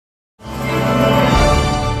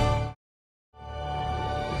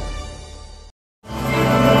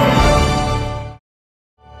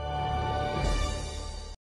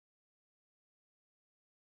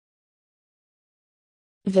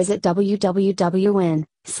Visit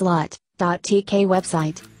www.winslot.tk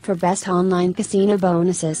website for best online casino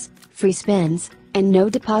bonuses, free spins, and no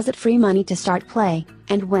deposit free money to start play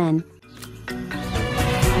and win.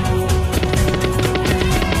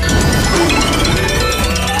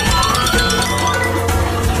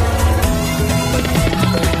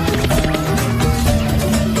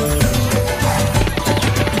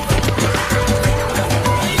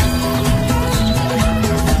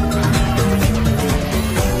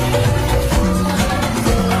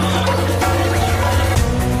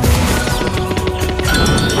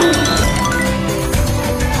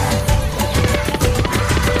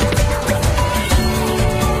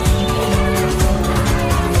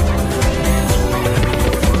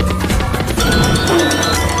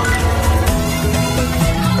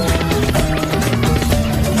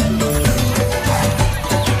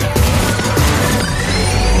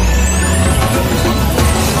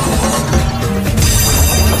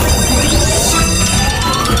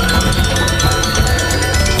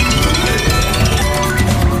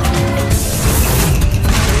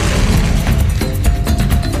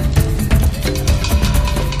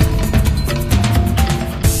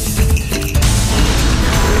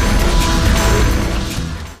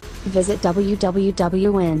 Visit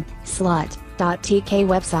www.winslot.tk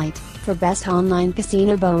website for best online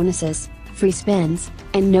casino bonuses, free spins,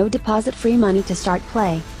 and no deposit free money to start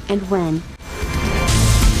play and win.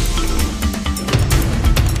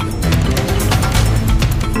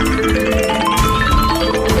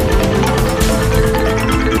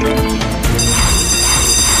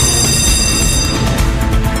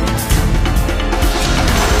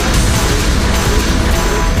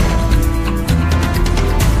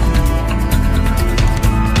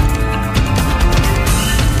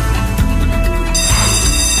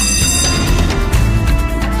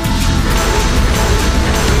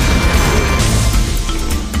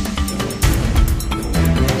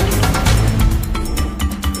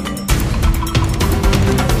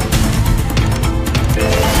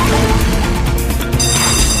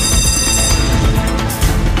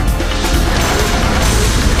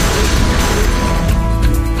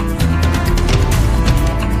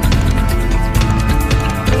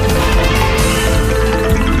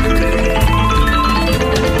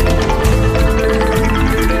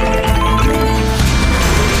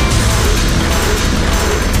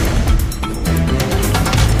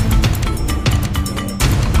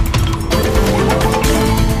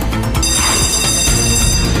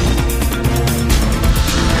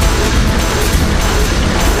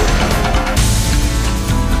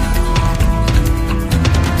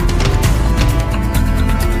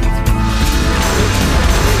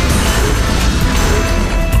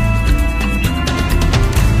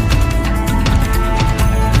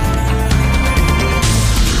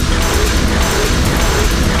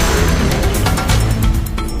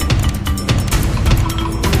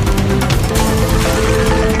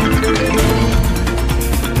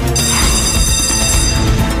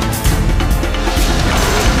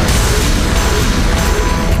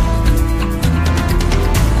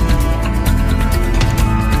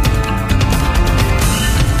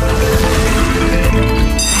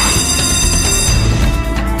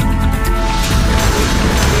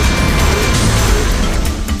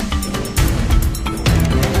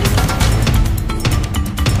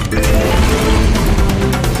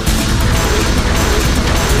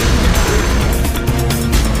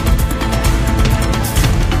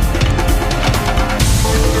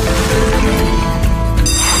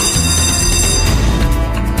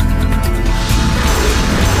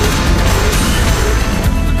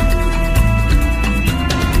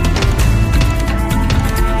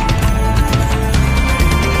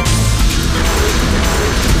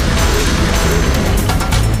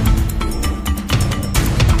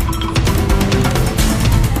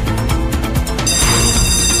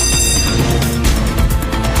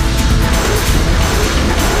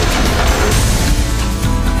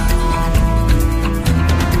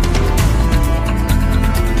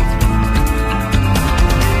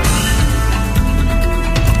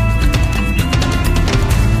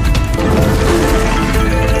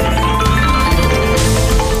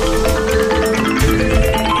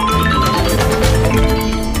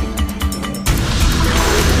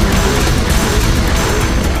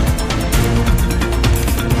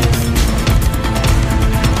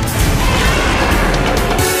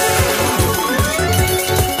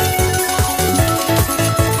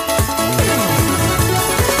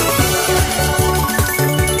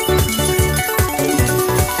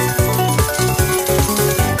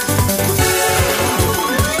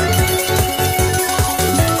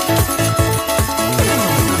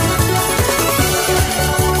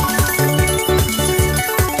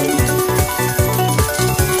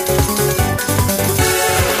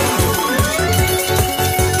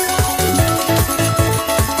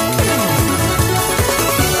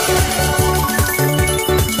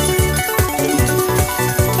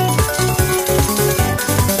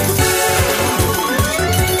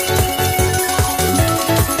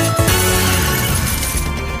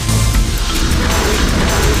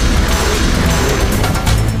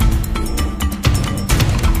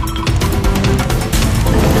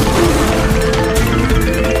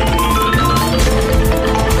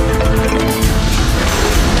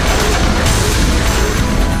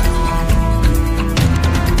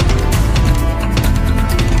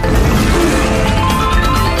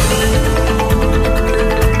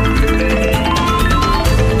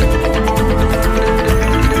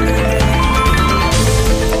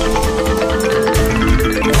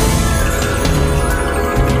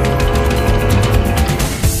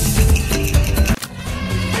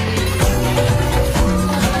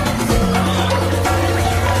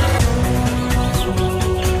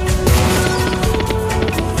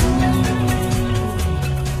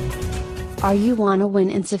 Are you wanna win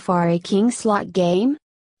in Safari King slot game?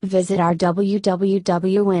 Visit our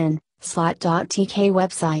www.winslot.tk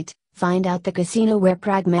website, find out the casino where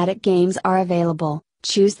Pragmatic games are available,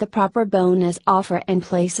 choose the proper bonus offer and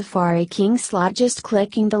play Safari King slot just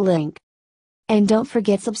clicking the link. And don't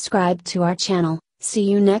forget subscribe to our channel. See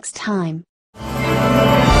you next time.